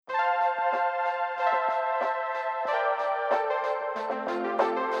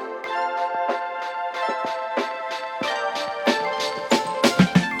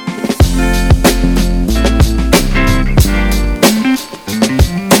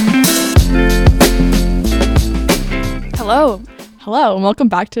Hello, and welcome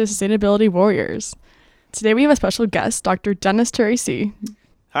back to Sustainability Warriors. Today we have a special guest, Dr. Dennis Tarasi.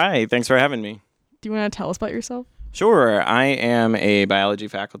 Hi, thanks for having me. Do you want to tell us about yourself? Sure. I am a biology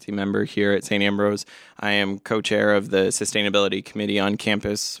faculty member here at St. Ambrose. I am co-chair of the Sustainability Committee on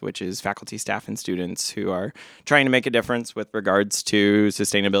campus, which is faculty, staff, and students who are trying to make a difference with regards to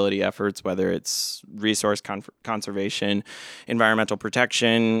sustainability efforts, whether it's resource conservation, environmental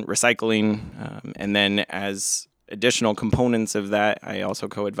protection, recycling, and then as additional components of that, I also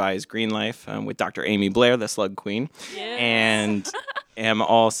co-advise Green Life with Dr. Amy Blair, the Slug Queen, and am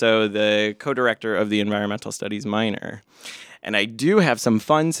also the co-director of the Environmental Studies minor. And I do have some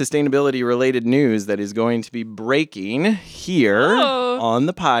fun sustainability-related news that is going to be breaking here on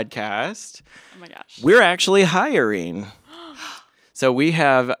the podcast. Oh my gosh. We're actually hiring. So we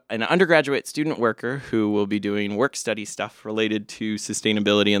have an undergraduate student worker who will be doing work study stuff related to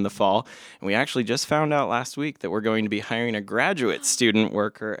sustainability in the fall. And we actually just found out last week that we're going to be hiring a graduate student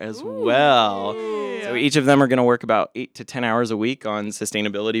worker as well. So each of them are going to work about 8 to 10 hours a week on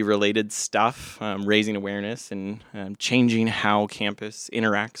sustainability related stuff, raising awareness and changing how campus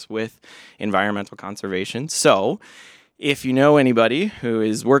interacts with environmental conservation. So if you know anybody who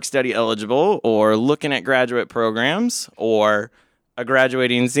is work study eligible or looking at graduate programs or a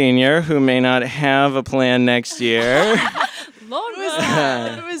graduating senior who may not have a plan next year.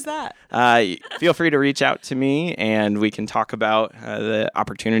 Who is that? Feel free to reach out to me and we can talk about the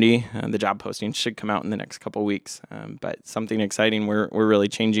opportunity. The job posting should come out in the next couple weeks. But something exciting, we're really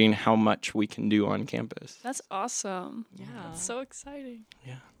changing how much we can do on campus. That's awesome. Yeah. That's so exciting.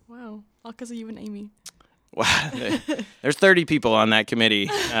 Yeah. Wow. All because of you and Amy. Wow. There's 30 people on that committee.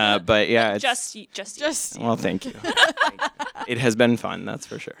 But yeah. Just you. Well, thank you. It has been fun, that's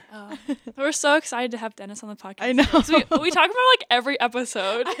for sure. We're so excited to have Dennis on the podcast. I know. We talk about like every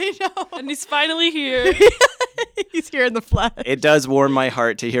episode. I know. And he's finally here. He's here in the flesh. It does warm my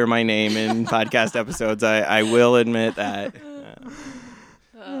heart to hear my name in podcast episodes. I will admit that.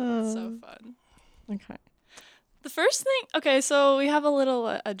 That's so fun. Okay. The first thing, okay, so we have a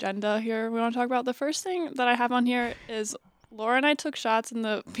little agenda here we want to talk about. The first thing that I have on here is Laura and I took shots in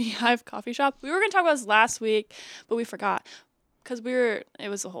the Beehive coffee shop. We were going to talk about this last week, but we forgot because it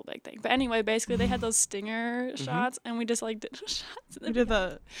was a whole big thing. But anyway, basically they had those stinger shots and we just like did shots. We did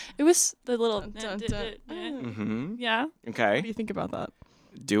It was the little. Yeah. Okay. What do you think about that?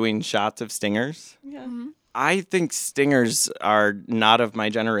 Doing shots of stingers. Yeah. Mm-hmm. I think stingers are not of my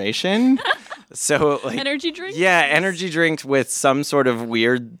generation. So like Energy drinks? Yeah, energy drinks with some sort of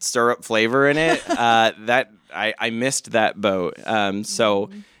weird syrup flavor in it. That I missed that boat. So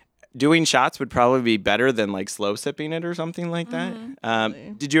doing shots would probably be better than like slow sipping it or something like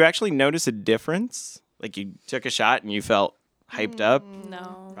that. Did you actually notice a difference? Like you took a shot and you felt hyped up?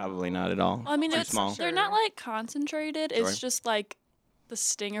 No. Probably not at all. I mean, Too small. they're not like concentrated. Sure. It's just like the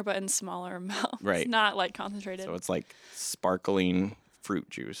stinger, but in smaller amounts. Right. It's not like concentrated. So it's like sparkling fruit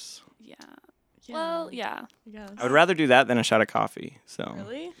juice. Yeah. Well, yeah. Yes. I would rather do that than a shot of coffee. So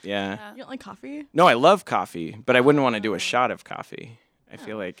Really? Yeah. You don't like coffee? No, I love coffee, but I wouldn't want to do a shot of coffee. I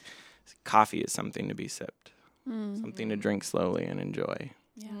feel like coffee is something to be sipped, something to drink slowly and enjoy.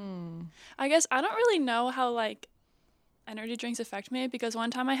 Yeah. I guess I don't really know how like energy drinks affect me because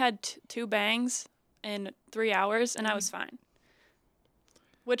one time I had 2 bangs in 3 hours and I was fine.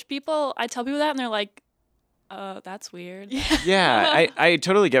 Which I tell people that and they're like, that's weird. Yeah, I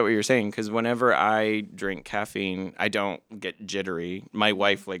totally get what you're saying because whenever I drink caffeine, I don't get jittery. My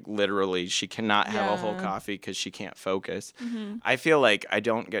wife, like literally, she cannot have a whole coffee because she can't focus. I feel like I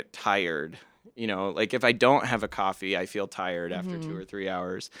don't get tired. You know, like if I don't have a coffee, I feel tired after 2 or 3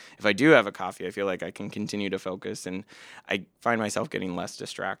 hours. If I do have a coffee, I feel like I can continue to focus and I find myself getting less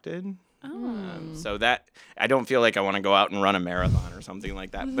distracted. So that I don't feel like I want to go out and run a marathon or something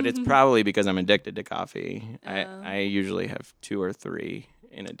like that, but it's probably because I'm addicted to coffee. I usually have 2 or 3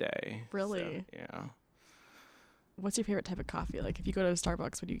 in a day. Really? So, yeah. What's your favorite type of coffee? Like if you go to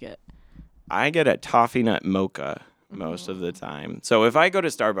Starbucks, what do you get? I get a toffee nut mocha most of the time. So if I go to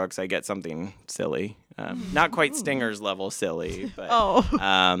Starbucks, I get something silly. Not quite Stinger's level silly, but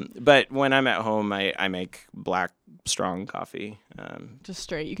but when I'm at home, I make black strong coffee. Just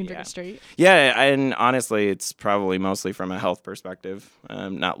straight. You can drink it straight. Yeah, and honestly, it's probably mostly from a health perspective,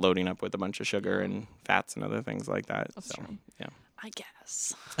 not loading up with a bunch of sugar and fats and other things like that. That's true. Yeah. I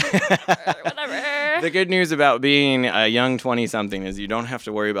guess. Whatever. The good news about being a young 20-something is you don't have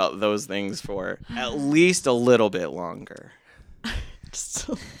to worry about those things for at least a little bit longer. Just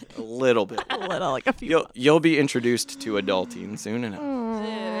A little bit. a little, like a few. You'll be introduced to adulting soon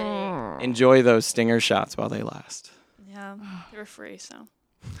enough. Enjoy those stinger shots while they last. Yeah, they were free, so.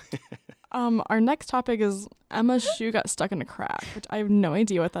 Our next topic is Emma's shoe got stuck in a crack, which I have no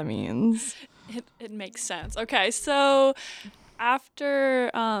idea what that means. It makes sense. Okay, so after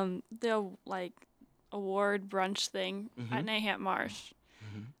the award brunch thing at Nahant Marsh,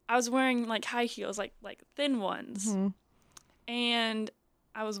 I was wearing high heels, like thin ones, and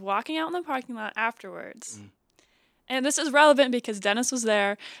I was walking out in the parking lot afterwards. And this is relevant because Dennis was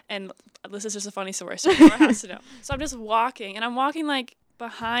there, and this is just a funny story, so everyone has to know. So I'm just walking, and I'm walking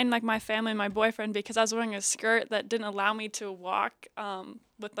behind my family and my boyfriend because I was wearing a skirt that didn't allow me to walk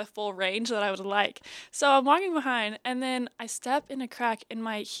with the full range that I would like. So I'm walking behind, and then I step in a crack, and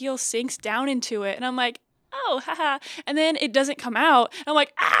my heel sinks down into it, and I'm like, oh, haha. And then it doesn't come out. And I'm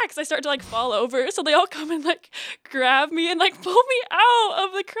like, because I start to fall over. So they all come and grab me and pull me out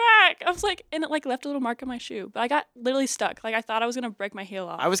of the crack. I was and it left a little mark on my shoe. But I got literally stuck. I thought I was going to break my heel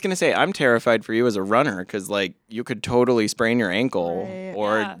off. I was going to say, I'm terrified for you as a runner because you could totally sprain your ankle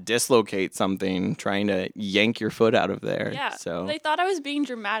or dislocate something trying to yank your foot out of there. Yeah. So they thought I was being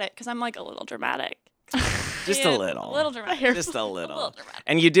dramatic because I'm a little dramatic. Just a little. A little dramatic. Just a little. A little dramatic.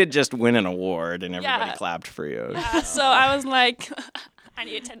 And you did just win an award and everybody clapped for you. So I was I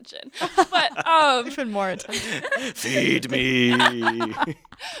need attention. But Even more attention. Feed me.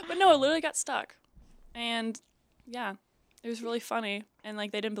 But no, it literally got stuck. And yeah, it was really funny. And they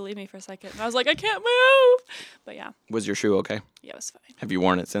didn't believe me for a second. And I was I can't move. But yeah. Was your shoe okay? Yeah, it was fine. Have you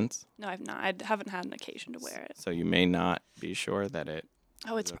worn it since? No, I've not. I haven't had an occasion to wear it. So you may not be sure that it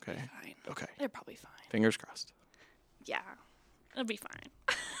Oh, it's okay. probably fine. Okay. They're probably fine. Fingers crossed. Yeah, it'll be fine.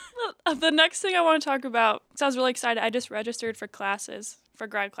 The next thing I want to talk about, because I was really excited, I just registered for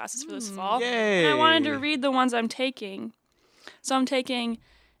grad classes for this fall. Yay. And I wanted to read the ones I'm taking. So I'm taking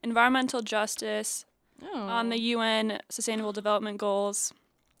environmental justice on the UN Sustainable Development Goals,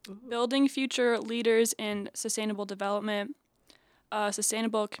 building future leaders in sustainable development,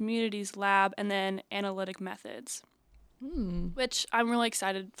 sustainable communities lab, and then analytic methods. Which I'm really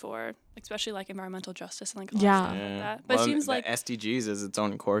excited for, especially environmental justice and stuff like that. But it seems the SDGs is its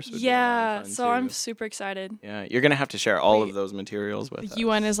own course. Would be a lot of fun, so too. I'm super excited. Yeah, you're gonna have to share all of those materials with us. The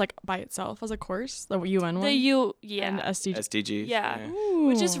UN is by itself as a course. The UN one. And SDGs. Yeah,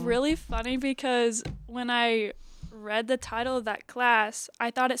 which is really funny because when I read the title of that class,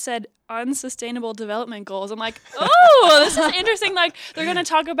 I thought it said unsustainable development goals. I'm like, oh, this is interesting. They're gonna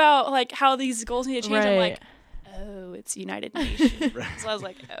talk about how these goals need to change. I'm like, oh, it's United Nations. So I was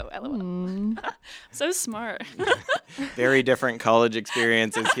like, oh, LOL. So smart. Very different college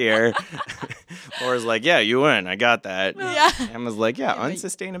experiences here. Laura's yeah, UN, I got that. Yeah. Emma's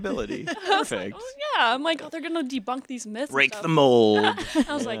unsustainability. Perfect. I'm oh, they're going to debunk these myths. Break the mold.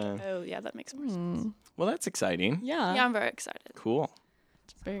 I was oh, yeah, that makes more sense. Well, that's exciting. Yeah. Yeah, I'm very excited. Cool.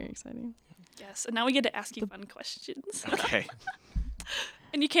 It's very exciting. Yes, and now we get to ask you fun questions. Okay.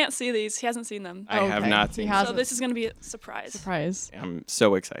 And you can't see these. He hasn't seen them. I have not seen them. So this is going to be a surprise. I'm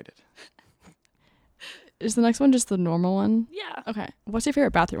so excited. Is the next one just the normal one? Yeah. Okay. What's your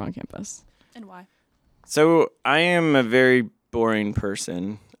favorite bathroom on campus? And why? So I am a very boring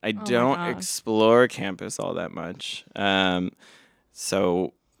person. I don't explore campus all that much.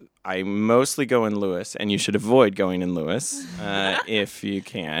 So I mostly go in Lewis, and you should avoid going in Lewis if you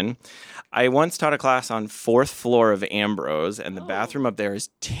can. I once taught a class on 4th floor of Ambrose, and the bathroom up there is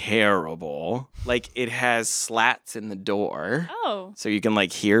terrible. It has slats in the door. Oh. So you can,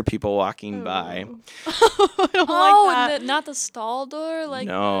 hear people walking by. I don't like that. Not the stall door?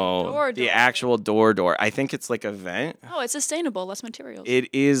 No, the door. The actual door. I think it's a vent. Oh, it's sustainable, less materials. It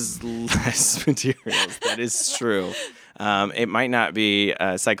is less materials. That is true. It might not be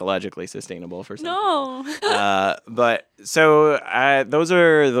psychologically sustainable for some people. But so those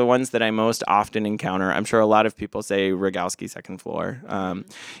are the ones that I most often encounter. I'm sure a lot of people say Rogowski 2nd floor.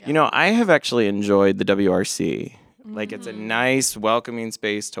 I have actually enjoyed the WRC. It's a nice, welcoming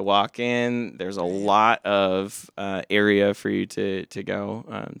space to walk in. There's a lot of area for you to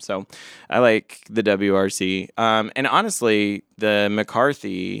go. So I like the WRC. And honestly, the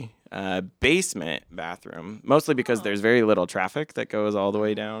McCarthy basement bathroom, mostly because there's very little traffic that goes all the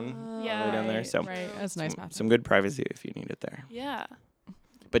way down, down there. So that's a nice bathroom. Some good privacy if you need it there. Yeah.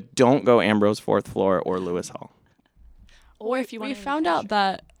 But don't go Ambrose 4th floor or Lewis Hall. Or if you want. We found out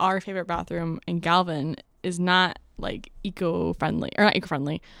that our favorite bathroom in Galvin is not eco-friendly, or not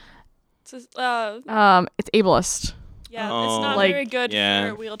eco-friendly. It's it's ableist. Yeah, it's not very good for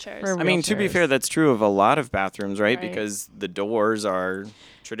wheelchairs. I mean, to be fair, that's true of a lot of bathrooms, right? Because the doors are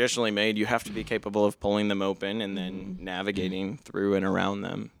traditionally made. You have to be capable of pulling them open and then navigating through and around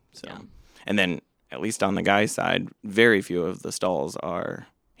them. So, and then at least on the guy's side, very few of the stalls are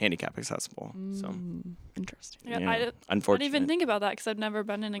handicap accessible. So Interesting. Yeah, yeah, I didn't unfortunate. even think about that because I've never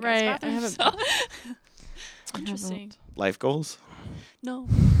been in a guy's Right, I bathroom. haven't So. I Interesting. Life goals No.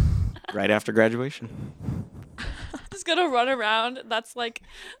 right after graduation. Just gonna run around. That's like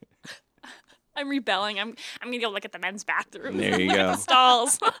I'm rebelling. I'm gonna go look at the men's bathroom. There you Look at go. the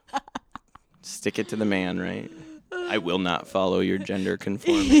stalls. Stick it to the man, right? I will not follow your gender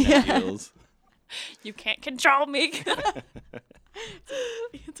conforming ideals. You can't control me.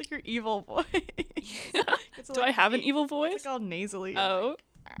 It's like your evil voice. Do I have an evil voice? It's like all nasally. Oh,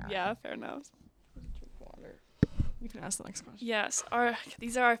 yeah, fair enough. Water. You can ask the next question. Yes,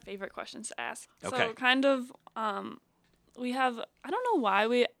 these are our favorite questions to ask. Okay. So kind of, we have, I don't know why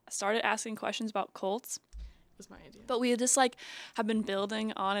we started asking questions about cults, That's my idea. but we just like have been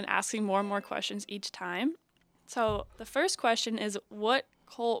building on and asking more and more questions each time. So the first question is, what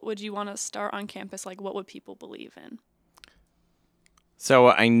cult would you want to start on campus? Like, what would people believe in? So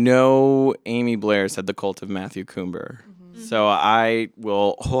I know Amy Blair said the cult of Matthew Coomber. So I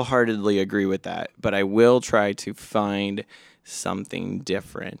will wholeheartedly agree with that, but I will try to find something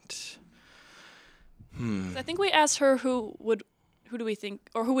different. 'Cause I think we asked her who do we think,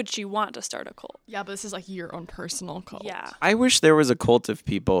 or who would she want to start a cult? Yeah, but this is like your own personal cult. Yeah. I wish there was a cult of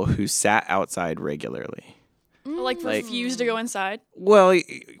people who sat outside regularly. Or, like refuse to go inside. Well,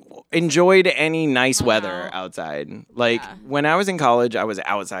 enjoyed any nice weather outside. Like Yeah. when I was in college, I was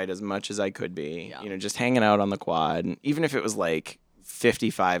outside as much as I could be, Yeah. you know, just hanging out on the quad. And even if it was like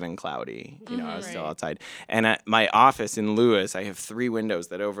 55 and cloudy, you know, I was still Right. outside. And at my office in Lewis, I have 3 windows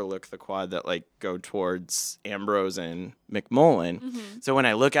that overlook the quad that like go towards Ambrose and McMullen. So when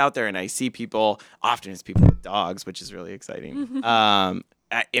I look out there and I see people, often it's people with dogs, which is really exciting.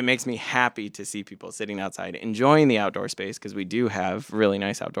 It makes me happy to see people sitting outside enjoying the outdoor space because we do have really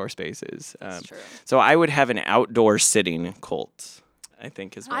nice outdoor spaces. That's true. So I would have an outdoor sitting cult, I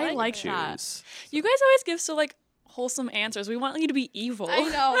think is what I I would like that. choose. You guys always give so like wholesome answers. We want you to be evil. I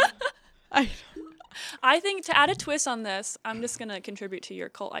know. I think to add a twist on this, I'm just gonna contribute to your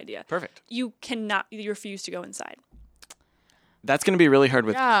cult idea. Perfect. You refuse to go inside. That's going to be really hard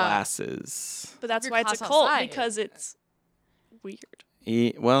with Yeah. classes. But that's Your why it's a class cult, outside. because it's weird.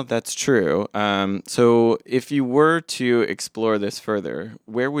 Well, that's true. So if you were to explore this further,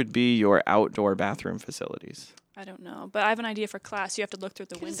 where would be your outdoor bathroom facilities? I don't know, but I have an idea for class. You have to look through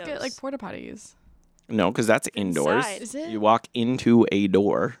the You windows. just get like porta potties. No, because that's indoors. inside. Is it? You walk into a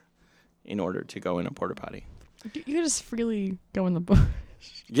door in order to go in a porta potty. You could just freely go in the bush.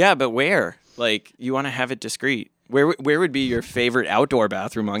 Yeah, but where? Like, you want to have it discreet. Where would be your favorite outdoor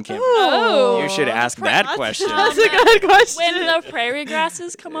bathroom on campus? Oh. You should ask that question. That's a good question. When the prairie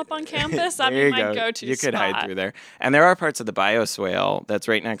grasses come up on campus, that'd There be you my go. go-to You could spot. hide through there. And there are parts of the bioswale that's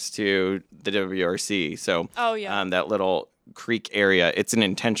right next to the WRC. So Oh, yeah. that little creek area, it's an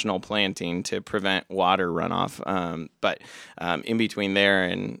intentional planting to prevent water runoff. But in between there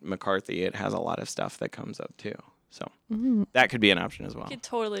and McCarthy, it has a lot of stuff that comes up too. So that could be an option as well. You could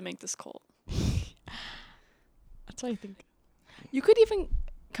totally make this cult. That's what I think. You could even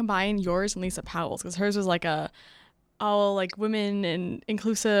combine yours and Lisa Powell's because hers was like all like women and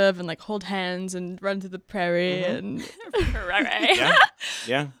inclusive and like hold hands and run to the prairie and Right.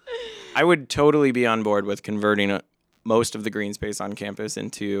 Yeah. I would totally be on board with converting most of the green space on campus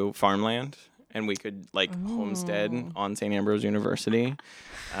into farmland. And we could like homestead on St. Ambrose University.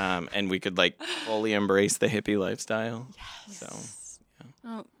 And we could like fully embrace the hippie lifestyle. Yes. So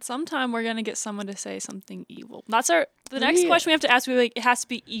Well, sometime we're gonna get someone to say something evil. That's the next Really? question we have to ask. We like it has to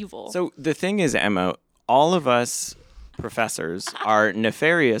be evil. So the thing is, Emma, all of us professors are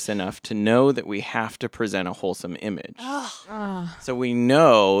nefarious enough to know that we have to present a wholesome image. So we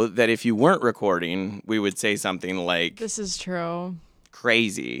know that if you weren't recording, we would say something like this is true.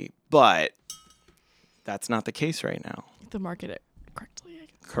 crazy, but that's not the case right now. To market it correctly. I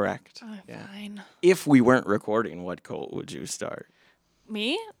guess. Correct. Oh, Yeah. fine. If we weren't recording, what cult would you start?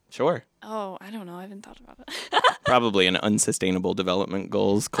 Me? Sure. Oh, I don't know. I haven't thought about it. Probably an unsustainable development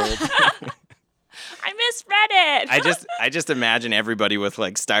goals cult. I misread it. I just imagine everybody with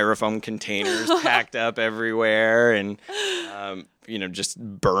like styrofoam containers packed up everywhere and just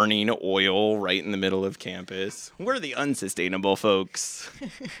burning oil right in the middle of campus. We're the unsustainable folks.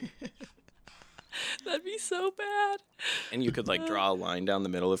 That'd be so bad. And you could like draw a line down the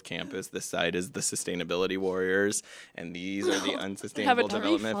middle of campus. This side is the sustainability warriors and these are the unsustainable That'd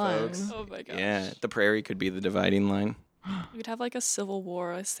be development fun. folks. Oh my gosh. Yeah, the prairie could be the dividing line. We could have like a civil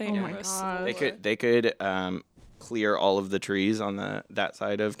war, a St. Oh my Ambrose God. civil They war. could clear all of the trees on that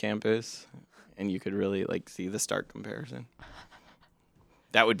side of campus, and you could really like see the stark comparison.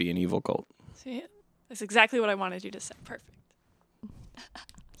 That would be an evil cult. See, that's exactly what I wanted you to say. Perfect.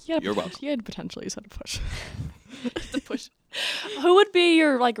 You're welcome. You had potentially said a push. The push. Who would be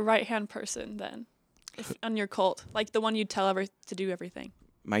your like right hand person then, on your cult? Like the one you'd tell to do everything.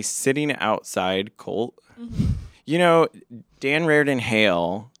 My sitting outside cult. Mm-hmm. You know, Dan Raridan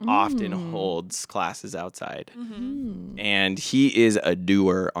Hale often holds classes outside. Mm-hmm. And he is a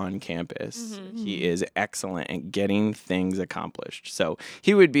doer on campus. Mm-hmm. He is excellent at getting things accomplished. So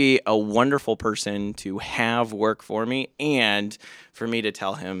he would be a wonderful person to have work for me and for me to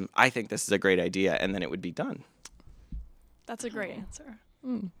tell him, I think this is a great idea, and then it would be done. That's a great answer.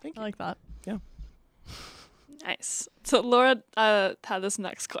 Thank you. I like that. Yeah. Nice. So Laura had this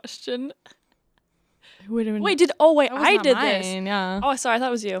next question. Who would have I did this. Yeah. Oh, sorry, I thought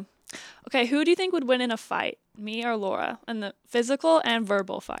it was you. Okay, who do you think would win in a fight? Me or Laura? In the physical and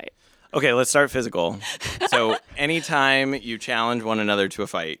verbal fight. Okay, let's start physical. So anytime you challenge one another to a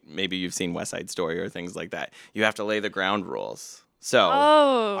fight, maybe you've seen West Side Story or things like that, you have to lay the ground rules. So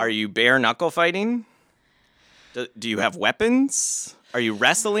are you bare knuckle fighting? Do you have weapons? Are you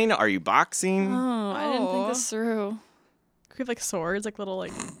wrestling? Are you boxing? Oh, I didn't think this through. Could we have like swords, like little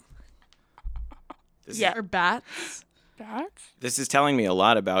like Yeah. or bats? Bats? This is telling me a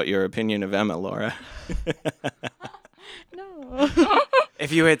lot about your opinion of Emma, Laura. No.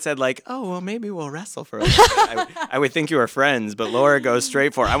 If you had said like, oh, well, maybe we'll wrestle for a little bit, I would think you were friends. But Laura goes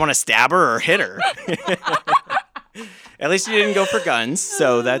straight for, I want to stab her or hit her. At least you didn't go for guns,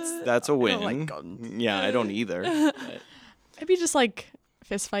 so that's a win. I don't like guns. Yeah, I don't either. But. Maybe just like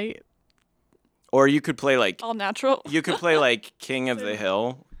fist fight. Or you could play like All natural? you could play like King of the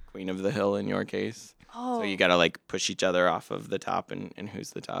Hill, Queen of the Hill in your case. Oh. So you gotta like push each other off of the top and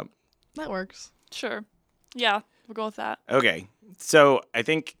who's the top. That works. Sure. Yeah, we'll go with that. Okay. So I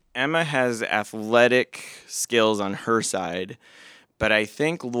think Emma has athletic skills on her side, but I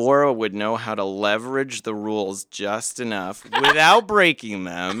think Laura would know how to leverage the rules just enough without breaking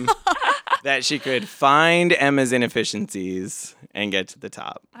them that she could find Emma's inefficiencies and get to the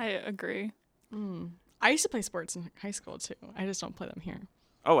top. I agree. I used to play sports in high school too. I just don't play them here.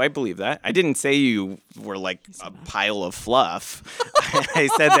 Oh, I believe that. I didn't say you were like a pile of fluff. I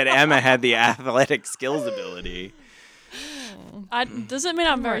said that Emma had the athletic skills ability. Doesn't mean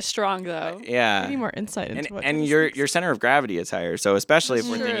I'm very strong though. Yeah. I need more insight into what And your center of gravity is higher. So especially if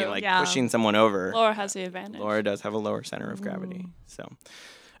we're True. thinking like Yeah. pushing someone over, Laura has the advantage. Laura does have a lower center of gravity. So,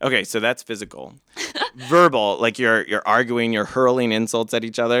 okay, so that's physical. Verbal, like you're arguing, you're hurling insults at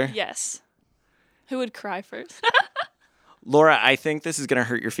each other. Yes. Who would cry first? Laura, I think this is going to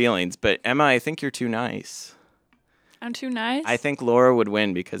hurt your feelings, but Emma, I think you're too nice. I'm too nice? I think Laura would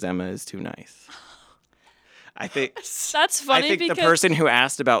win because Emma is too nice. I think That's funny I think because the person who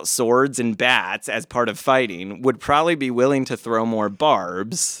asked about swords and bats as part of fighting would probably be willing to throw more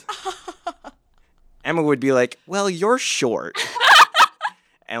barbs. Emma would be like, well, you're short.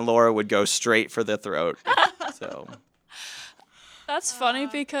 And Laura would go straight for the throat. So that's funny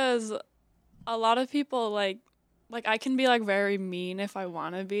because a lot of people like I can be like very mean if I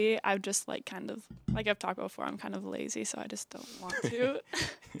want to be. I'm just like kind of like I've talked before. I'm kind of lazy, so I just don't want to.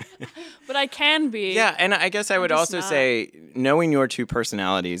 But I can be. yeah, and I guess I would just also not. say, knowing your two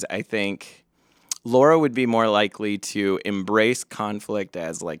personalities, I think Laura would be more likely to embrace conflict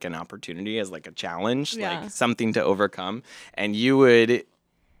as like an opportunity, as like a challenge, Yeah. like something to overcome, and you would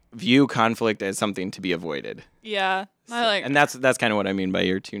view conflict as something to be avoided. Yeah. I like. And that's kind of what I mean by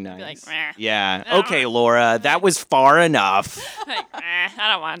you're too nice. like, "Meh." Yeah. I don't Okay, Laura, that was far enough. like, I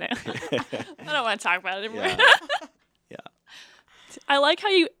don't want to. I don't want to talk about it anymore. Yeah. Yeah. I like how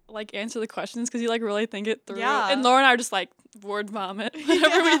you like answer the questions because you like really think it through. Yeah. And Laura and I are just like word vomit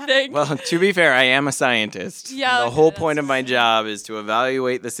whatever we think. Well, to be fair, I am a scientist. Yeah, The okay, whole that's point of my job is to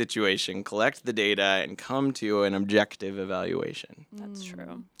evaluate the situation, collect the data, and come to an objective evaluation. That's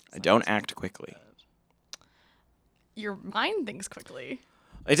true. I don't act quickly. Your mind thinks quickly.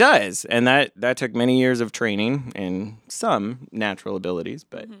 It does, and that took many years of training and some natural abilities,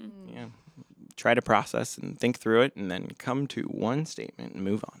 but yeah, try to process and think through it, and then come to one statement and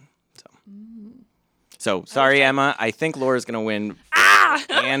move on. So sorry, Emma. I think Laura's gonna win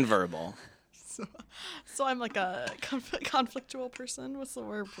and verbal. So I'm like a conflictual person. What's the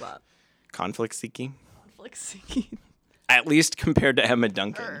word for that? Conflict seeking, Conflict seeking. at least compared to Emma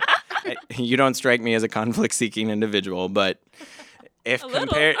Duncan. You don't strike me as a conflict seeking individual, but if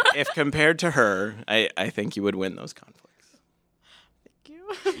compared to her, I think you would win those conflicts. Thank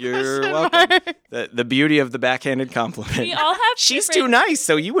you. You're welcome. The beauty of the backhanded compliment. We all have She's too different, nice,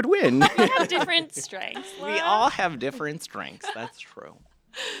 so you would win. we have different strengths. We Laura. all have different strengths. That's true.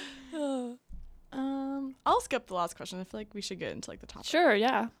 I'll skip the last question. I feel like we should get into like the topic. Sure,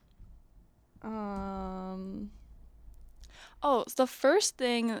 yeah. Oh, the first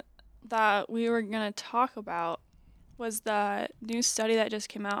thing that we were going to talk about was that new study that just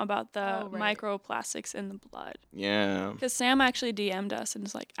came out about the microplastics in the blood. Yeah. Because Sam actually DM'd us and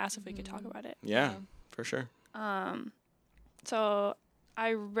just like asked if we could talk about it. Yeah, for sure. So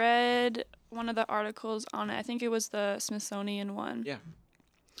I read one of the articles on it. I think it was the Smithsonian one. Yeah.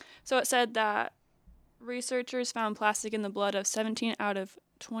 So it said that researchers found plastic in the blood of 17 out of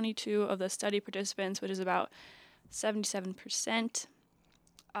 22 of the study participants, which is about 77%.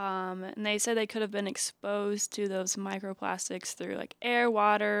 And they said they could have been exposed to those microplastics through like air,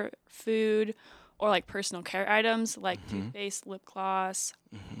 water, food, or like personal care items like toothpaste, lip gloss,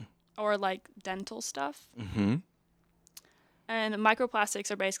 or like dental stuff. And microplastics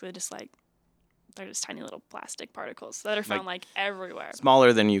are basically just like, they're just tiny little plastic particles that are found like everywhere.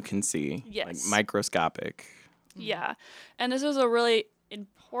 Smaller than you can see. Yes. Like microscopic. Yeah. And this was a really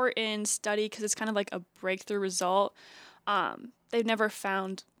important study because it's kind of like a breakthrough result. They've never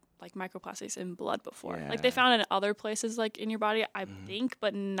found like microplastics in blood before. Yeah. Like they found it in other places like in your body, I think,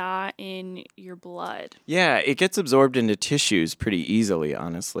 but not in your blood. Yeah, it gets absorbed into tissues pretty easily,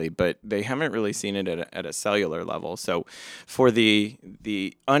 honestly, but they haven't really seen it at a cellular level. So for the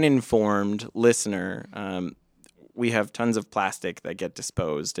uninformed listener, we have tons of plastic that get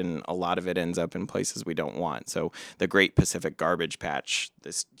disposed, and a lot of it ends up in places we don't want. So the Great Pacific Garbage Patch,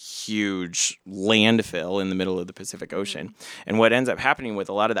 this huge landfill in the middle of the Pacific Ocean. And what ends up happening with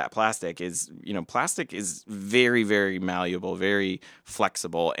a lot of that plastic is, plastic is very, very malleable, very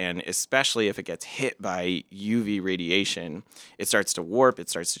flexible, and especially if it gets hit by UV radiation, it starts to warp, it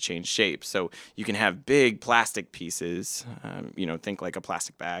starts to change shape. So you can have big plastic pieces, think like a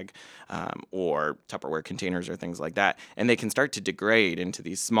plastic bag or Tupperware containers or things like that, and they can start to degrade into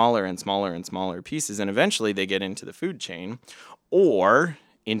these smaller and smaller and smaller pieces, and eventually they get into the food chain or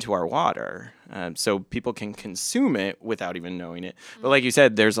into our water. So people can consume it without even knowing it. But like you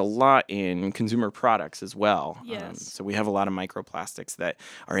said, there's a lot in consumer products as well. Yes. So we have a lot of microplastics that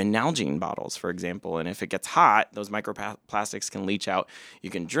are in Nalgene bottles, for example, and if it gets hot, those microplastics can leach out. You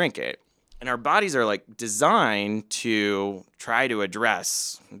can drink it. And our bodies are like designed to try to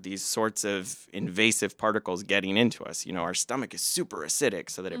address these sorts of invasive particles getting into us. Our stomach is super acidic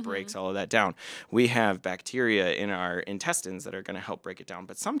so that it breaks all of that down. We have bacteria in our intestines that are going to help break it down.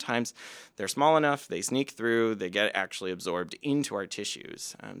 But sometimes they're small enough, they sneak through, they get actually absorbed into our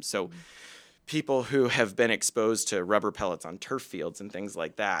tissues. People who have been exposed to rubber pellets on turf fields and things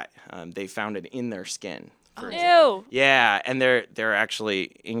like that, they found it in their skin. Ew. Yeah, and there are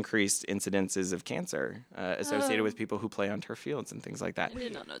actually increased incidences of cancer associated with people who play on turf fields and things like that. I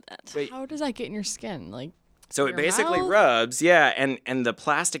did not know that. But, How does that get in your skin? Like, so it basically mouth? rubs, yeah, and the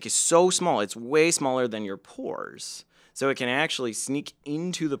plastic is so small, it's way smaller than your pores. So it can actually sneak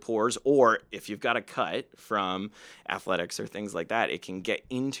into the pores, or if you've got a cut from athletics or things like that, it can get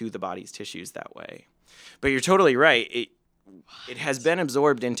into the body's tissues that way. But you're totally right. It has been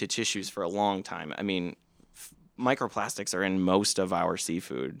absorbed into tissues for a long time. I mean, microplastics are in most of our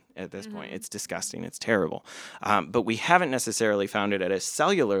seafood at this point. It's disgusting. It's terrible. But we haven't necessarily found it at a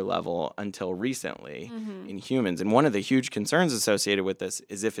cellular level until recently in humans. And one of the huge concerns associated with this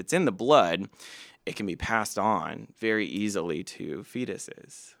is if it's in the blood, it can be passed on very easily to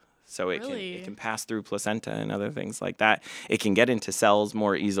fetuses. So it can pass through placenta and other things like that. It can get into cells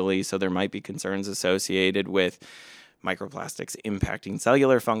more easily, so there might be concerns associated with microplastics impacting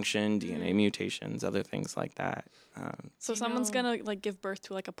cellular function, DNA mutations, other things like that. So someone's gonna like give birth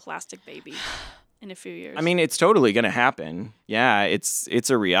to like a plastic baby in a few years. I mean, it's totally going to happen. Yeah, it's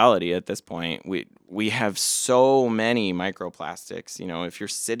a reality at this point. We have so many microplastics. If you're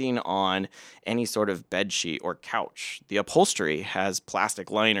sitting on any sort of bed sheet or couch, the upholstery has plastic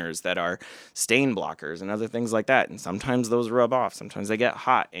liners that are stain blockers and other things like that. And sometimes those rub off. Sometimes they get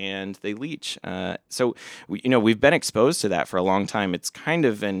hot and they leach. So we've been exposed to that for a long time. It's kind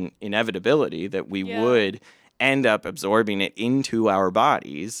of an inevitability that we would end up absorbing it into our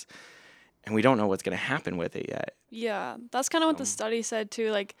bodies. And we don't know what's going to happen with it yet. Yeah, that's kind of what the study said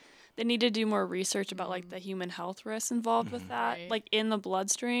too. Like, they need to do more research about like the human health risks involved with that, like in the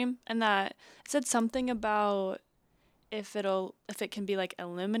bloodstream, and that it said something about if it can be like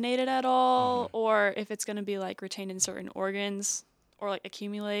eliminated at all, or if it's going to be like retained in certain organs, or like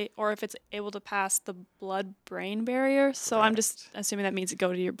accumulate, or if it's able to pass the blood-brain barrier. So I'm just assuming that means it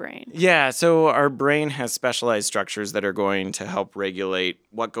go to your brain. Yeah, so our brain has specialized structures that are going to help regulate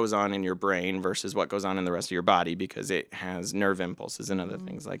what goes on in your brain versus what goes on in the rest of your body because it has nerve impulses and other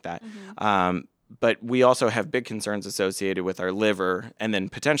things like that. But we also have big concerns associated with our liver and then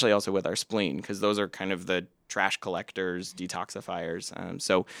potentially also with our spleen, because those are kind of the trash collectors, detoxifiers.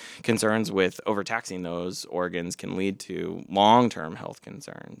 So concerns with overtaxing those organs can lead to long-term health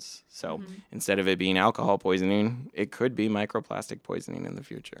concerns. So instead of it being alcohol poisoning, it could be microplastic poisoning in the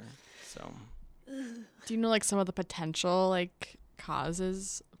future. So, Do you know like some of the potential like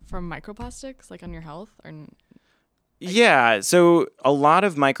causes from microplastics like on your health or yeah, so a lot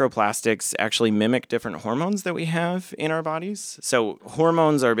of microplastics actually mimic different hormones that we have in our bodies. So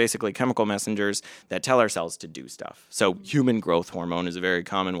hormones are basically chemical messengers that tell our cells to do stuff. So human growth hormone is a very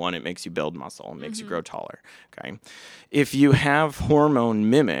common one. It makes you build muscle, it makes you grow taller. Okay, if you have hormone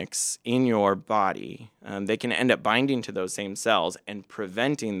mimics in your body, they can end up binding to those same cells and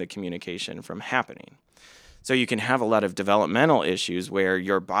preventing the communication from happening. So you can have a lot of developmental issues where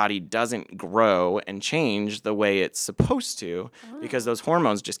your body doesn't grow and change the way it's supposed to because those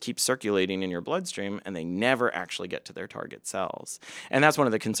hormones just keep circulating in your bloodstream and they never actually get to their target cells. And that's one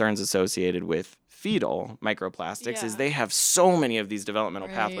of the concerns associated with fetal microplastics is they have so many of these developmental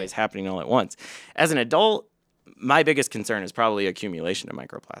pathways happening all at once. As an adult, my biggest concern is probably accumulation of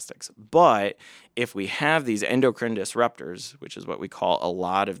microplastics. But if we have these endocrine disruptors, which is what we call a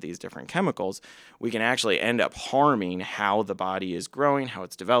lot of these different chemicals, we can actually end up harming how the body is growing, how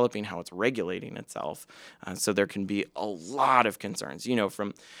it's developing, how it's regulating itself. So there can be a lot of concerns,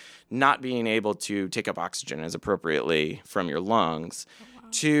 from not being able to take up oxygen as appropriately from your lungs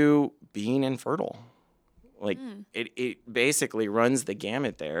to being infertile. Like, it basically runs the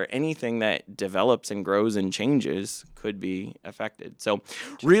gamut there. Anything that develops and grows and changes could be affected. So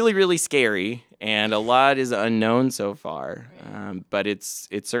really, really scary, and a lot is unknown so far. But it's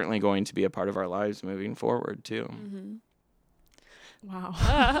certainly going to be a part of our lives moving forward, too. Wow.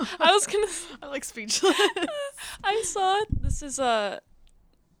 I'm like speechless. I saw it. This is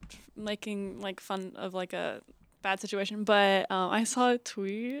making like fun of like a bad situation, but I saw a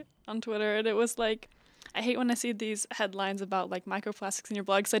tweet on Twitter, and it was like, I hate when I see these headlines about like microplastics in your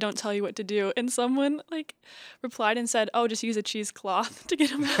blood because I don't tell you what to do. And someone like replied and said, "Oh, just use a cheesecloth to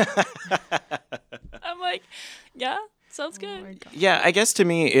get them out." I'm like, yeah, sounds good. Yeah, I guess to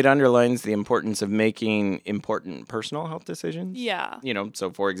me it underlines the importance of making important personal health decisions. Yeah.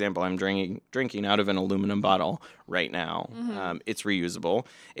 So for example, I'm drinking out of an aluminum bottle right now. It's reusable.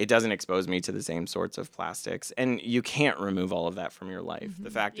 It doesn't expose me to the same sorts of plastics. And you can't remove all of that from your life. The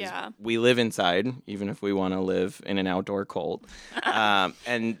fact is we live inside, even if we want to live in an outdoor cold.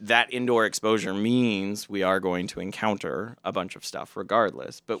 And that indoor exposure means we are going to encounter a bunch of stuff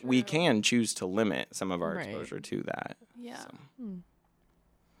regardless. But we can choose to limit some of our exposure to that. Yeah.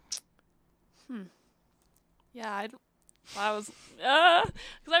 So. Yeah, I was because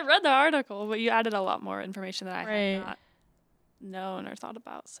I read the article, but you added a lot more information that I had not known or thought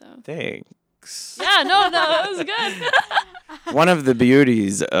about. So thanks. Yeah, no, that was good. One of the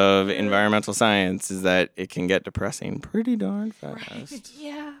beauties of environmental science is that it can get depressing pretty darn fast.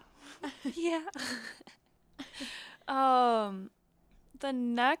 Yeah. The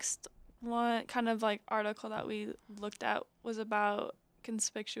next one kind of like article that we looked at was about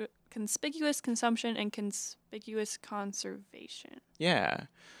conspicuous consumption and conspicuous conservation. Yeah.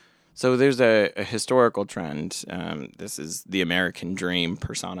 So there's a historical trend. This is the American dream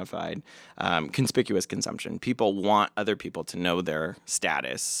personified. Conspicuous consumption. People want other people to know their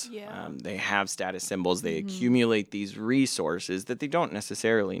status. Yeah. They have status symbols. They accumulate these resources that they don't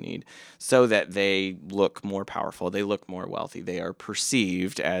necessarily need so that they look more powerful. They look more wealthy. They are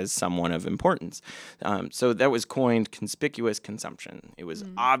perceived as someone of importance. So that was coined conspicuous consumption. It was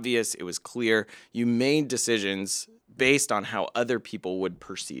obvious. It was clear. You made decisions based on how other people would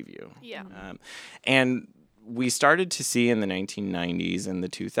perceive you. Yeah. And we started to see in the 1990s and the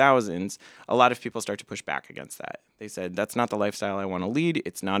 2000s, a lot of people start to push back against that. They said, that's not the lifestyle I want to lead.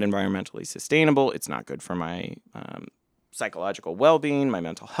 It's not environmentally sustainable. It's not good for my psychological well-being, my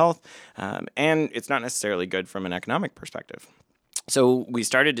mental health, and it's not necessarily good from an economic perspective. So we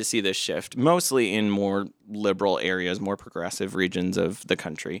started to see this shift, mostly in more liberal areas, more progressive regions of the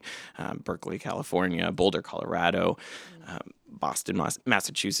country, Berkeley, California, Boulder, Colorado, Boston,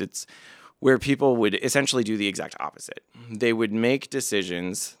 Massachusetts, where people would essentially do the exact opposite. They would make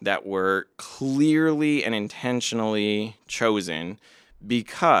decisions that were clearly and intentionally chosen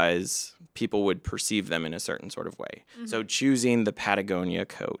because people would perceive them in a certain sort of way. So choosing the Patagonia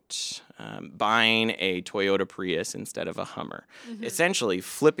coat, buying a Toyota Prius instead of a Hummer, essentially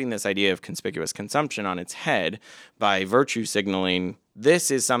flipping this idea of conspicuous consumption on its head by virtue signaling,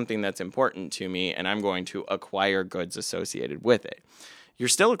 this is something that's important to me and I'm going to acquire goods associated with it. you're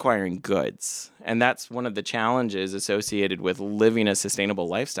still acquiring goods. And that's one of the challenges associated with living a sustainable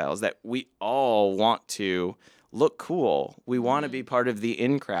lifestyle, is that we all want to look cool. We want to be part of the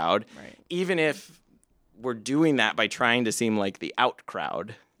in crowd, even if we're doing that by trying to seem like the out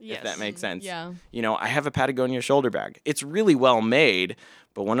crowd, if that makes sense. Yeah. You know, I have a Patagonia shoulder bag. It's really well made,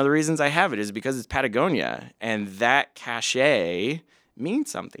 but one of the reasons I have it is because it's Patagonia, and that cachet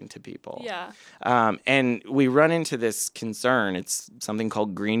means something to people. Yeah. And we run into this concern. It's something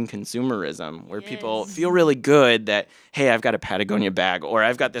called green consumerism, where people feel really good that, hey, I've got a Patagonia bag, or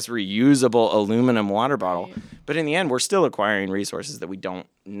I've got this reusable aluminum water bottle. Right. But in the end, we're still acquiring resources that we don't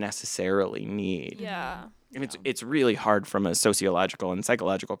necessarily need. Yeah. And it's really hard from a sociological and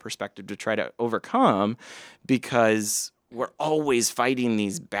psychological perspective to try to overcome, because we're always fighting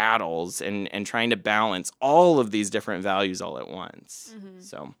these battles and trying to balance all of these different values all at once.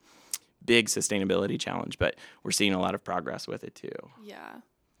 So big sustainability challenge, but we're seeing a lot of progress with it too. Yeah.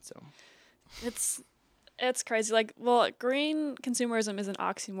 So It's crazy. Like, well, green consumerism is an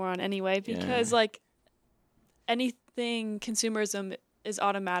oxymoron anyway, because like anything consumerism is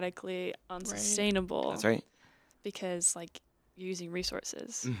automatically unsustainable. that's right. Because like you're using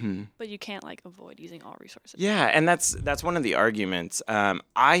resources, but you can't like avoid using all resources. Yeah, and that's one of the arguments.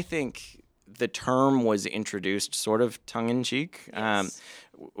 I think the term was introduced sort of tongue-in-cheek,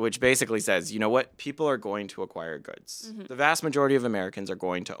 which basically says, you know what, people are going to acquire goods. The vast majority of Americans are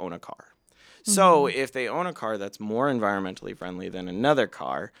going to own a car. So if they own a car that's more environmentally friendly than another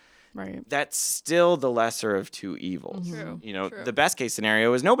car, that's still the lesser of two evils. True. You know, the best case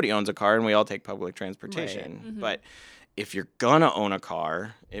scenario is nobody owns a car and we all take public transportation. But if you're gonna own a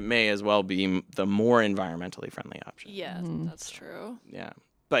car, it may as well be the more environmentally friendly option. Yeah, that's true. Yeah.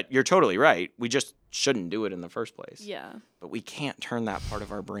 But you're totally right. We just shouldn't do it in the first place. Yeah. But we can't turn that part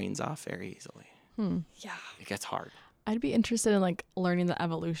of our brains off very easily. Yeah. It gets hard. I'd be interested in like learning the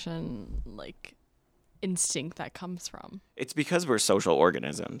evolution like instinct that comes from. It's because we're social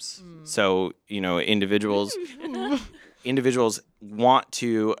organisms. So, you know, individuals want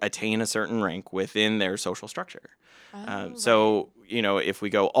to attain a certain rank within their social structure. So, you know, if we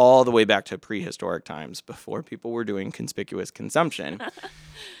go all the way back to prehistoric times, before people were doing conspicuous consumption,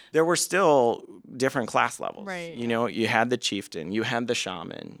 there were still different class levels. Right. You know, you had the chieftain, you had the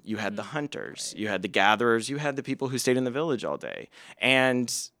shaman, you had the hunters, you had the gatherers, you had the people who stayed in the village all day.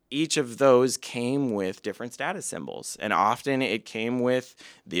 And each of those came with different status symbols. And often it came with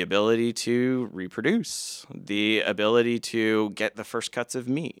the ability to reproduce, the ability to get the first cuts of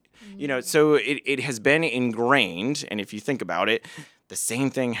meat. You know, so it has been ingrained. And if you think about it, the same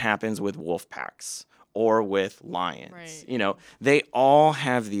thing happens with wolf packs or with lions. Right. You know, they all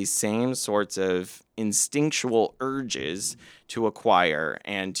have these same sorts of instinctual urges to acquire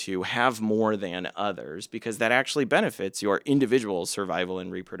and to have more than others, because that actually benefits your individual survival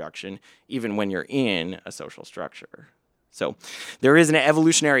and reproduction, even when you're in a social structure. So there is an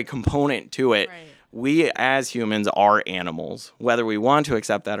evolutionary component to it. Right. We as humans are animals, whether we want to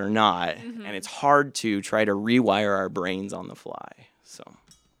accept that or not. And it's hard to try to rewire our brains on the fly. So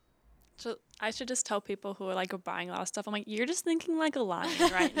I should just tell people who are like buying a lot of stuff, I'm like, you're just thinking like a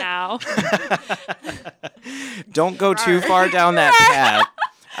lion right now. Don't go too far down that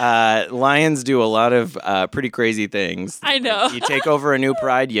path. Lions do a lot of pretty crazy things. I know. You take over a new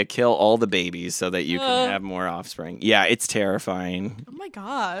pride, you kill all the babies so that you can have more offspring. Yeah, it's terrifying. Oh my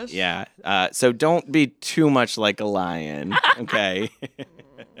gosh. Yeah. So don't be too much like a lion, okay?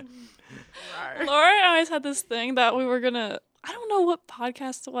 Laura always had this thing that we were gonna, I don't know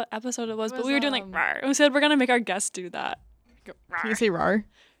what episode it was, but we were doing like rawr. And we said we're gonna make our guests do that. Go, Can you say rar?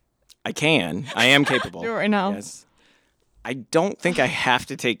 I can. I am capable. Do it right now. Yes. I don't think I have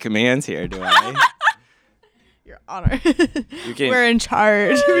to take commands here, do I? Your Honor. You can, We're in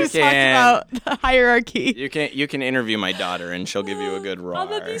charge. We just talked about the hierarchy. You can interview my daughter and she'll give you a good roar. Oh,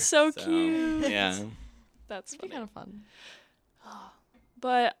 that'd be so cute. Yeah. That's It'd be kind of fun.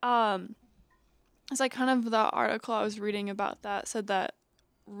 But it's like kind of the article I was reading about that said that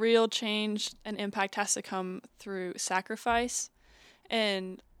real change and impact has to come through sacrifice,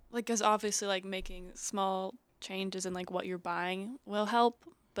 and like, because obviously like making small changes in like what you're buying will help,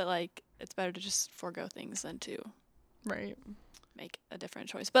 but like it's better to just forego things than to make a different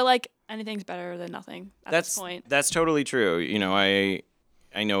choice. But like anything's better than nothing at this point. That's totally true. You know, I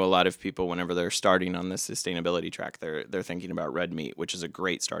know a lot of people, whenever they're starting on the sustainability track, they're thinking about red meat, which is a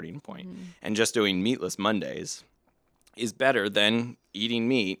great starting point. And just doing meatless Mondays is better than eating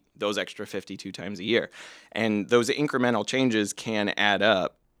meat those extra 52 times a year. And those incremental changes can add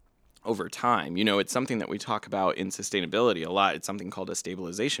up over time. You know, it's something that we talk about in sustainability a lot. It's something called a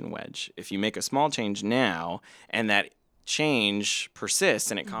stabilization wedge. If you make a small change now and that change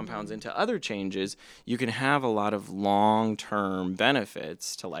persists and it compounds into other changes, you can have a lot of long-term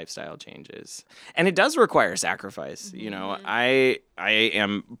benefits to lifestyle changes. And it does require sacrifice. You know, I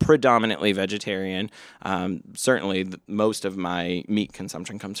am predominantly vegetarian. Certainly, most of my meat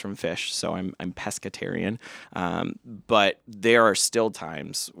consumption comes from fish, so I'm pescatarian. But there are still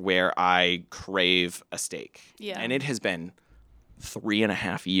times where I crave a steak. Yeah. And it has been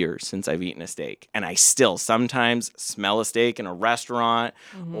 3.5 years since I've eaten a steak. And I still sometimes smell a steak in a restaurant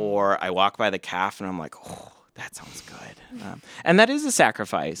or I walk by the calf and I'm like, oh, that sounds good. And that is a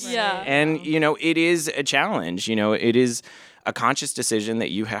sacrifice. Yeah. And, you know, it is a challenge. You know, it is a conscious decision that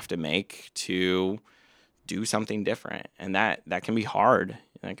you have to make to do something different. And that can be hard.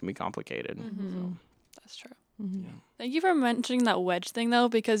 And that can be complicated. So, That's true. Thank you for mentioning that wedge thing, though,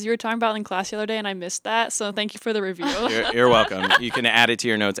 because you were talking about it in class the other day, and I missed that. So thank you for the review. you're welcome. You can add it to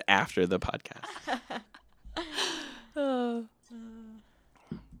your notes after the podcast.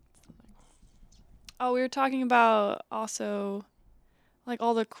 Oh, we were talking about also, like,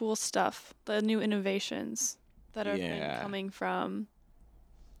 all the cool stuff, the new innovations that are coming from,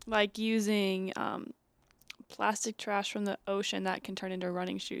 like, using plastic trash from the ocean that can turn into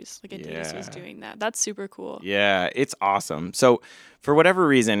running shoes. Like Adidas was doing that. That's super cool. Yeah, it's awesome. So for whatever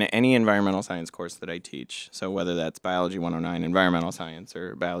reason, any environmental science course that I teach, so whether that's Biology 109, Environmental Science,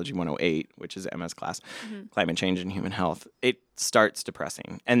 or Biology 108, which is MS class, Climate Change and Human Health, it starts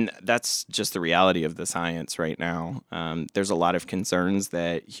depressing. And that's just the reality of the science right now. There's a lot of concerns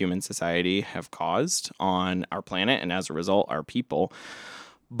that human society have caused on our planet and as a result, our people.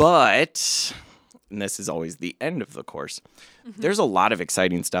 But... and this is always the end of the course, there's a lot of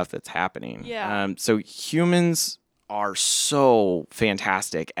exciting stuff that's happening. Yeah. So humans are so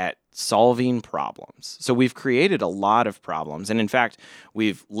fantastic at solving problems. So we've created a lot of problems. And in fact,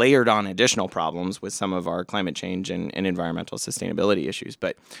 we've layered on additional problems with some of our climate change and environmental sustainability issues.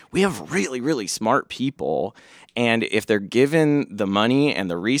 But we have really, really smart people. And if they're given the money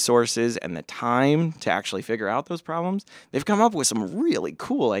and the resources and the time to actually figure out those problems, they've come up with some really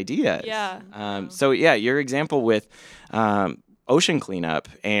cool ideas. Yeah. So yeah, your example with ocean cleanup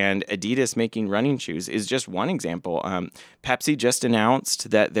and Adidas making running shoes is just one example. Pepsi just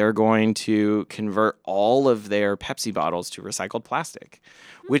announced that they're going to convert all of their Pepsi bottles to recycled plastic,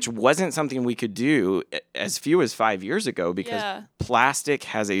 which wasn't something we could do as few as 5 years ago because plastic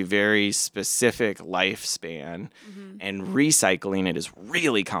has a very specific lifespan and recycling it is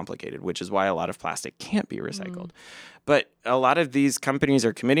really complicated, which is why a lot of plastic can't be recycled. But a lot of these companies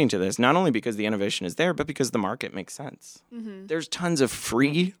are committing to this, not only because the innovation is there, but because the market makes sense. There's tons of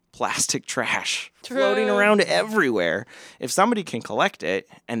free plastic trash floating around everywhere. If somebody can collect it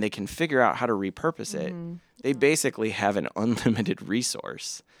and they can figure out how to repurpose it, they basically have an unlimited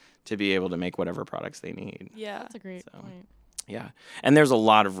resource to be able to make whatever products they need. Yeah. That's a great point. Yeah, and there's a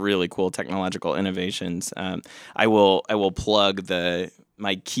lot of really cool technological innovations. I will plug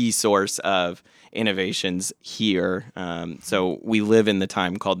my key source of innovations here. So we live in the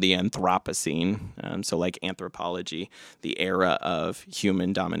time called the Anthropocene, so like anthropology, the era of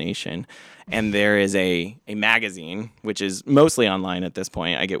human domination. And there is a magazine, which is mostly online at this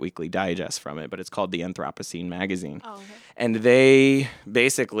point. I get weekly digests from it, but it's called the Anthropocene magazine. Oh, okay. And they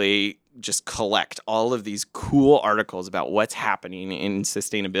basically just collect all of these cool articles about what's happening in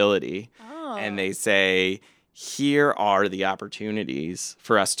sustainability. Oh. And they say, here are the opportunities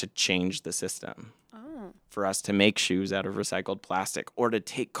for us to change the system, for us to make shoes out of recycled plastic, or to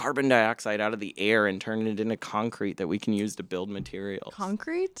take carbon dioxide out of the air and turn it into concrete that we can use to build materials.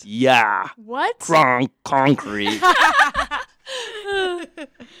 Concrete? Yeah. What? Concrete.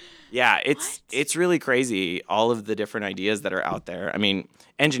 Yeah, it's really crazy, all of the different ideas that are out there. I mean,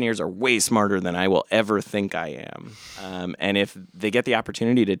 engineers are way smarter than I will ever think I am. And if they get the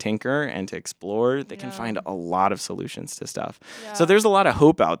opportunity to tinker and to explore, they can find a lot of solutions to stuff. Yeah. So there's a lot of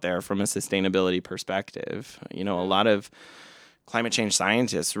hope out there from a sustainability perspective. You know, a lot of climate change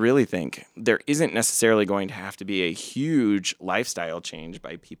scientists really think there isn't necessarily going to have to be a huge lifestyle change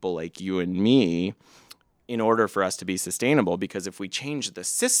by people like you and me in order for us to be sustainable, because if we change the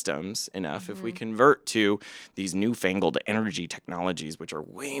systems enough, if we convert to these newfangled energy technologies, which are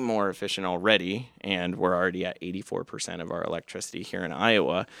way more efficient already, and we're already at 84% of our electricity here in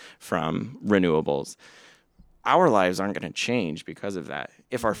Iowa from renewables, our lives aren't going to change because of that.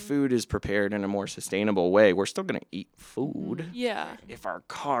 If our food is prepared in a more sustainable way, we're still going to eat food. Yeah. If our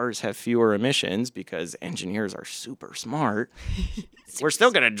cars have fewer emissions, because engineers are super smart, we're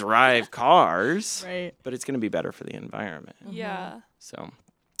still going to drive cars, right? But it's going to be better for the environment. Yeah. So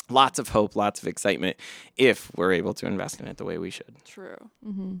lots of hope, lots of excitement if we're able to invest in it the way we should. True.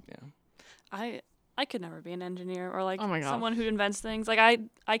 Yeah. I I could never be an engineer or like Oh my God. someone who invents things. Like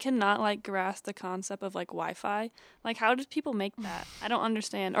I cannot like grasp the concept of like Wi-Fi. Like how did people make that? I don't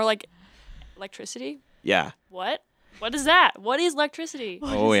understand. Or like electricity. Yeah. What? What is that? What is electricity?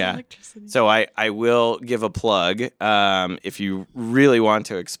 Oh, yeah. So I will give a plug if you really want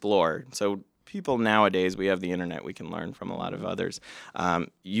to explore. So people nowadays, we have the internet. We can learn from a lot of others.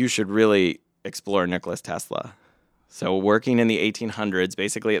 You should really explore Nikola Tesla. So working in the 1800s,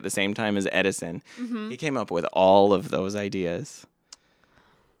 basically at the same time as Edison, he came up with all of those ideas.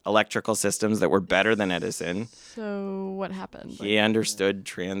 Electrical systems that were better than Edison. So what happened? He understood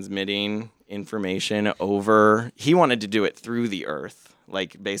transmitting information over. He wanted to do it through the earth,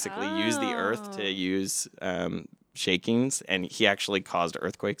 like basically use the earth to use shakings, and he actually caused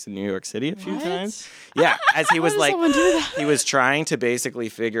earthquakes in New York City a few times. Yeah, as he was like, he was trying to basically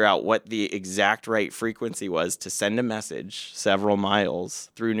figure out what the exact right frequency was to send a message several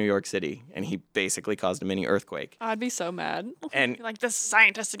miles through New York City, and he basically caused a mini earthquake. I'd be so mad. And You're like, this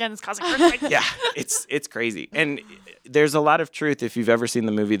scientist again is causing earthquakes. yeah, it's crazy. And there's a lot of truth if you've ever seen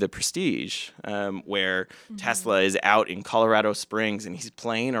the movie The Prestige, where Tesla is out in Colorado Springs and he's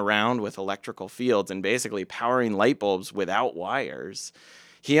playing around with electrical fields and basically powering light bulbs without wires.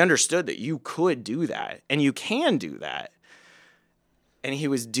 He understood that you could do that and you can do that. And he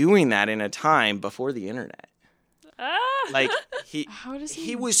was doing that in a time before the internet. Like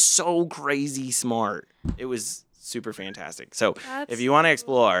he was so crazy smart. It was super fantastic. So if you want to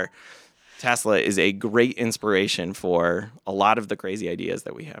explore, Tesla is a great inspiration for a lot of the crazy ideas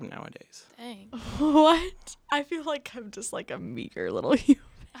that we have nowadays. Dang. What? I feel like I'm just like a meager little human.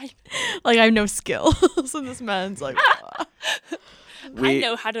 Like I have no skills, and this man's like, I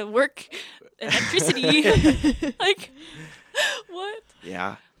know how to work electricity. Like, what?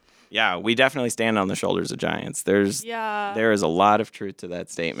 Yeah, we definitely stand on the shoulders of giants. There is a lot of truth to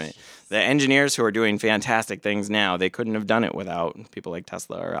that statement. The engineers who are doing fantastic things now, they couldn't have done it without people like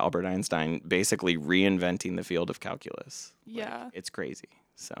Tesla or Albert Einstein basically reinventing the field of calculus. Yeah. Like, it's crazy.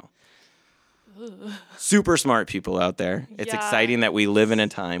 So super smart people out there. It's exciting that we live in a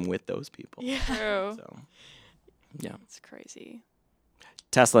time with those people. yeah. True. So, yeah. It's crazy.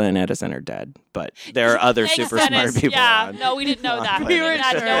 Tesla and Edison are dead, but there are other super smart people on. No, we didn't know that. We We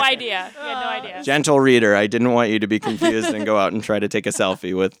had no idea. We had no idea. Gentle reader, I didn't want you to be confused and go out and try to take a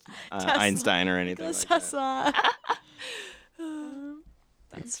selfie with Einstein or anything like that. Tesla.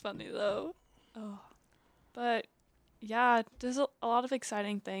 That's funny though. Oh, but yeah, there's a lot of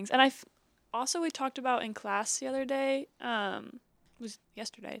exciting things, and also we talked about in class the other day. It was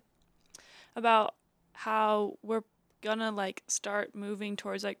yesterday about how we're gonna like start moving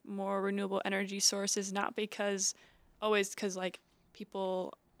towards like more renewable energy sources, not because like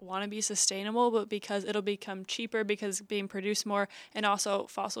people want to be sustainable, but because it'll become cheaper because being produced more, and also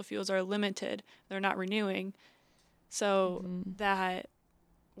fossil fuels are limited, they're not renewing, so that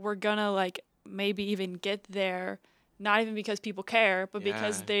we're gonna like maybe even get there, not even because people care, but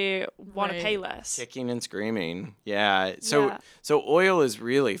because they want to pay less. Kicking and screaming. Yeah. So oil is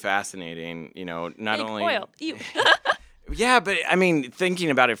really fascinating, not only oil. Ew. Yeah, but I mean, thinking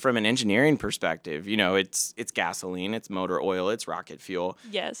about it from an engineering perspective, it's gasoline, it's motor oil, it's rocket fuel.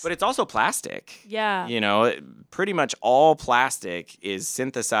 Yes. But it's also plastic. Yeah. Pretty much all plastic is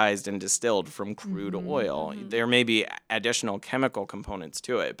synthesized and distilled from crude oil. There may be additional chemical components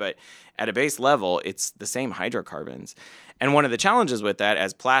to it, but at a base level, it's the same hydrocarbons. And one of the challenges with that,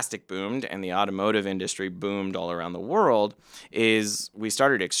 as plastic boomed and the automotive industry boomed all around the world, is we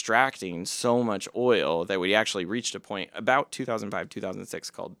started extracting so much oil that we actually reached a point about 2005, 2006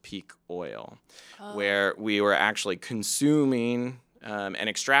 called peak oil, where we were actually consuming and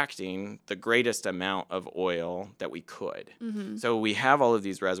extracting the greatest amount of oil that we could. So we have all of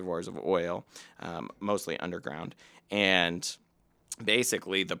these reservoirs of oil, mostly underground, and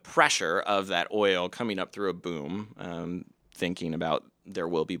basically the pressure of that oil coming up through a boom, thinking about There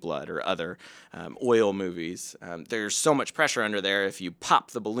Will Be Blood or other oil movies, there's so much pressure under there. If you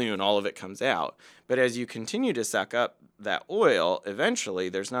pop the balloon, all of it comes out. But as you continue to suck up that oil, eventually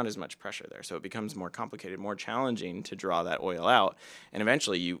there's not as much pressure there. So it becomes more complicated, more challenging to draw that oil out. And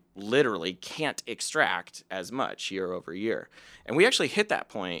eventually you literally can't extract as much year over year. And we actually hit that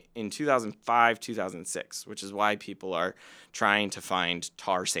point in 2005, 2006, which is why people are trying to find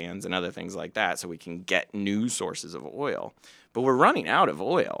tar sands and other things like that so we can get new sources of oil. But we're running out of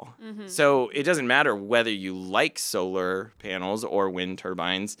oil. So it doesn't matter whether you like solar panels or wind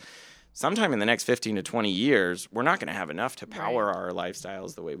turbines. sometime in the next 15 to 20 years, we're not going to have enough to power our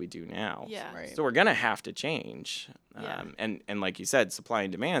lifestyles the way we do now. Yeah. Right. So we're going to have to change. Yeah. And like you said, supply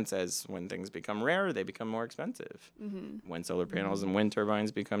and demand says when things become rare, they become more expensive. Mm-hmm. When solar panels and wind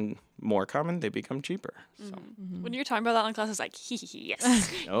turbines become more common, they become cheaper. So. When you were talking about that in class, I was like,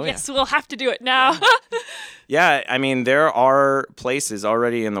 yes. Oh, yes, we'll have to do it now. Yeah, I mean, there are places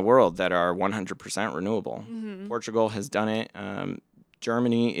already in the world that are 100% renewable. Portugal has done it.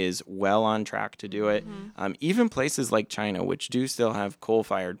 Germany is well on track to do it. Even places like China, which do still have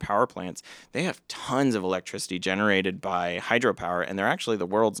coal-fired power plants, they have tons of electricity generated by hydropower, and they're actually the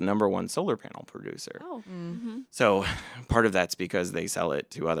world's #1 solar panel producer. Oh. So part of that's because they sell it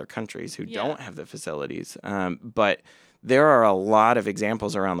to other countries who don't have the facilities. But there are a lot of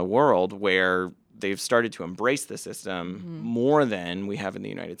examples around the world where they've started to embrace the system more than we have in the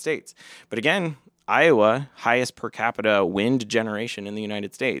United States. But again, Iowa, highest per capita wind generation in the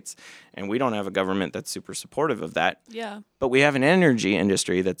United States. And we don't have a government that's super supportive of that. Yeah. But we have an energy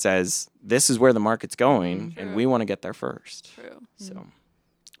industry that says this is where the market's going and we want to get there first. True. So,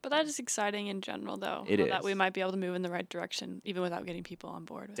 But that is exciting in general, though. It That is. we might be able to move in the right direction, even without getting people on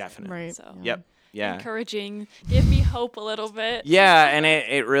board with definitely. Right. it. So Yep. Yeah. encouraging. Give me hope a little bit. Yeah, and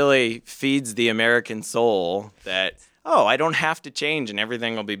it really feeds the American soul that, oh, I don't have to change and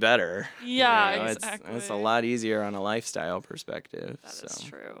everything will be better. Yeah, You know, exactly. It's a lot easier on a lifestyle perspective. That so, is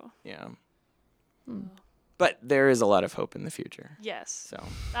true. Yeah. But there is a lot of hope in the future. Yes. So,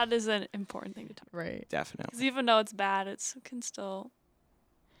 That is an important thing to talk about. Right. Because definitely. even though it's bad, we can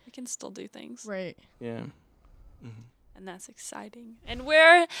still do things. Right. Yeah. And that's exciting. And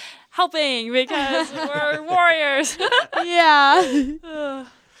we're helping because we're warriors. Yeah.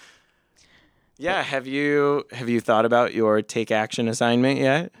 Yeah, have you thought about your take action assignment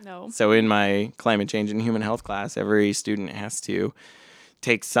yet? No. So in my climate change and human health class, every student has to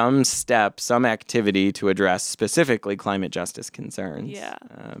take some step, some activity to address specifically climate justice concerns. Yeah.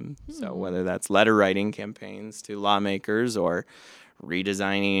 So whether that's letter writing campaigns to lawmakers or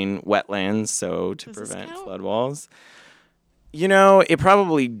redesigning wetlands to Does this prevent count? flood walls. You know, it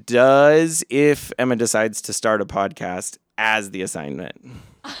probably does if Emma decides to start a podcast as the assignment.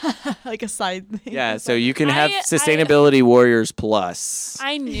 Like a side thing. Yeah, so you can have I- Sustainability Warriors Plus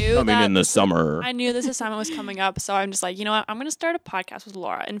I knew coming that in the summer. I knew this assignment was coming up, so I'm just like, you know what? I'm going to start a podcast with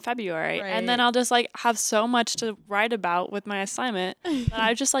Laura in February, and then Right. I'll just like have so much to write about with my assignment that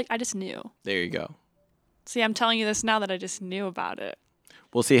I just knew. There you go. See, I'm telling you this now that I just knew about it.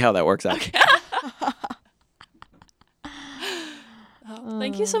 We'll see how that works out.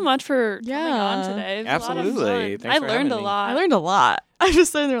 Thank you so much for coming on yeah. today. It was a lot of Absolutely. fun. Thanks I for learned a having me. lot. I learned a lot. I was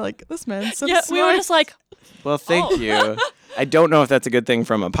just sitting there like, this man's so Yeah, smart. we were just like, Well, thank Oh. you. I don't know if that's a good thing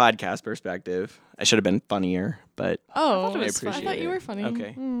from a podcast perspective. I should have been funnier, but Oh, thought it was I fun. I thought you were funny.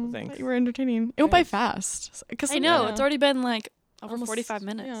 Okay, well, I thanks. thought you were entertaining. It went by fast. I know, yeah. it's already been like over Almost- 45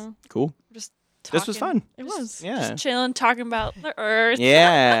 minutes. Yeah, Cool. Just This was talking. fun. it was. Yeah. Just chilling, talking about the earth.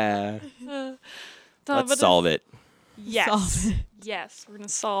 Yeah. So, Let's but solve it. Yes. Solve it. Yes, we're going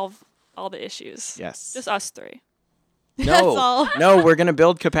to solve all the issues. Yes. Just us three. That's No. all. No, we're gonna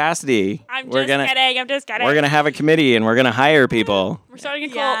build capacity. I'm we're just gonna kidding. I'm just kidding. we're gonna have a committee and we're gonna hire people. We're starting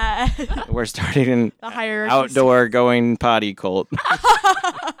a cult. Yeah. We're starting an The hierarchy. outdoor going potty cult. We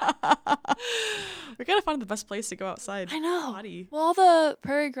gotta find the best place to go outside. I know. Potty. Well, all the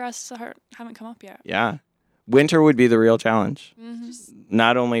prairie grass haven't come up yet. Yeah. Winter would be the real challenge. Mm-hmm.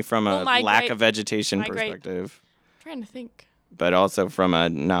 Not only from a We'll migrate. lack of vegetation Migrate. perspective, Trying to think. but also from a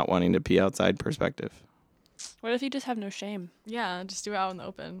not wanting to pee outside perspective. What if you just have no shame? Yeah, just do it out in the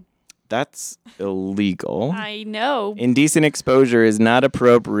open. That's illegal. I know. Indecent exposure is not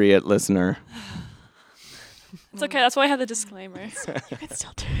appropriate, listener. It's okay. That's why I have the disclaimer. You can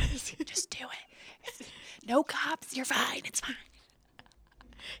still do this. Just do it. No cops. You're fine. It's fine.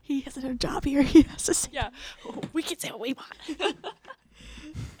 He has a job here. He has to say. Yeah. We can say what we want.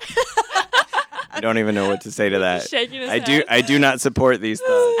 I don't even know what to say to that. Shaking his I do not support these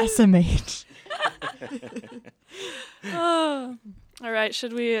thoughts. SMH. Oh. All right.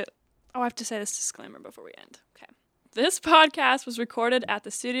 Should we? Oh, I have to say this disclaimer before we end. Okay. This podcast was recorded at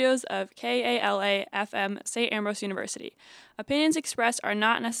the studios of KALA FM St. Ambrose University. Opinions expressed are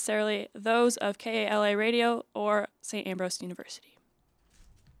not necessarily those of KALA Radio or St. Ambrose University.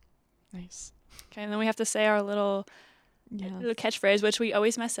 Nice. Okay, and then we have to say our little catchphrase, which we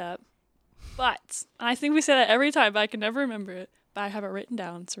always mess up. But, and I think we say that every time, but I can never remember it. But I have it written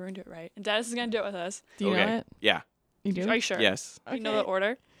down, so we're going to do it right. And Dennis is going to do it with us. Do you know it? Yeah. You do? Are you sure? Yes. You know the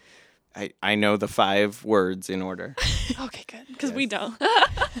order? I know the 5 words in order. Okay, good. Because we Yes. don't.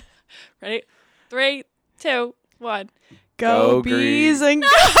 Ready? 3, 2, 1. Go Go bees and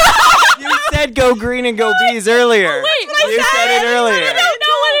said go green and go bees earlier. Oh, wait, you said it earlier. I don't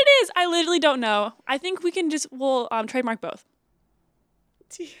know what it is. I literally don't know. I think we'll trademark both.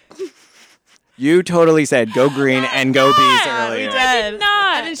 You totally said go green and go bees earlier. We I did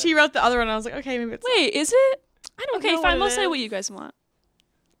not. And then she wrote the other one. I was like, okay, maybe it's. Wait, is it? I don't Okay, know. fine. What We'll it say is. what you guys want.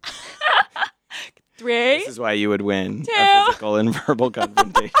 3. This is why you would win 2. a physical and verbal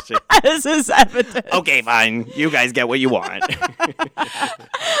confrontation. This is evidence. Okay, fine. You guys get what you want.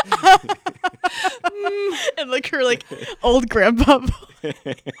 And like her old grandpa.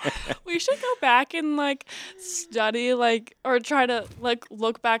 We should go back and study or try to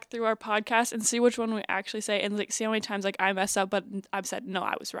look back through our podcast and see which one we actually say and see how many times I messed up, but I've said no,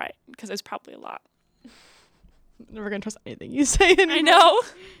 I was right, because it's probably a lot. Never gonna trust anything you say anymore. I know.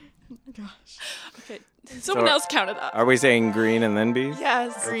 Oh my gosh. Okay, someone else count it up. Are we saying green and then bees?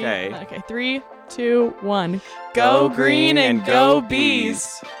 Yes. Green. Okay. Okay. 3, 2, 1. Go green and go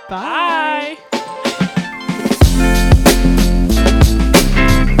bees. Bye. Bye.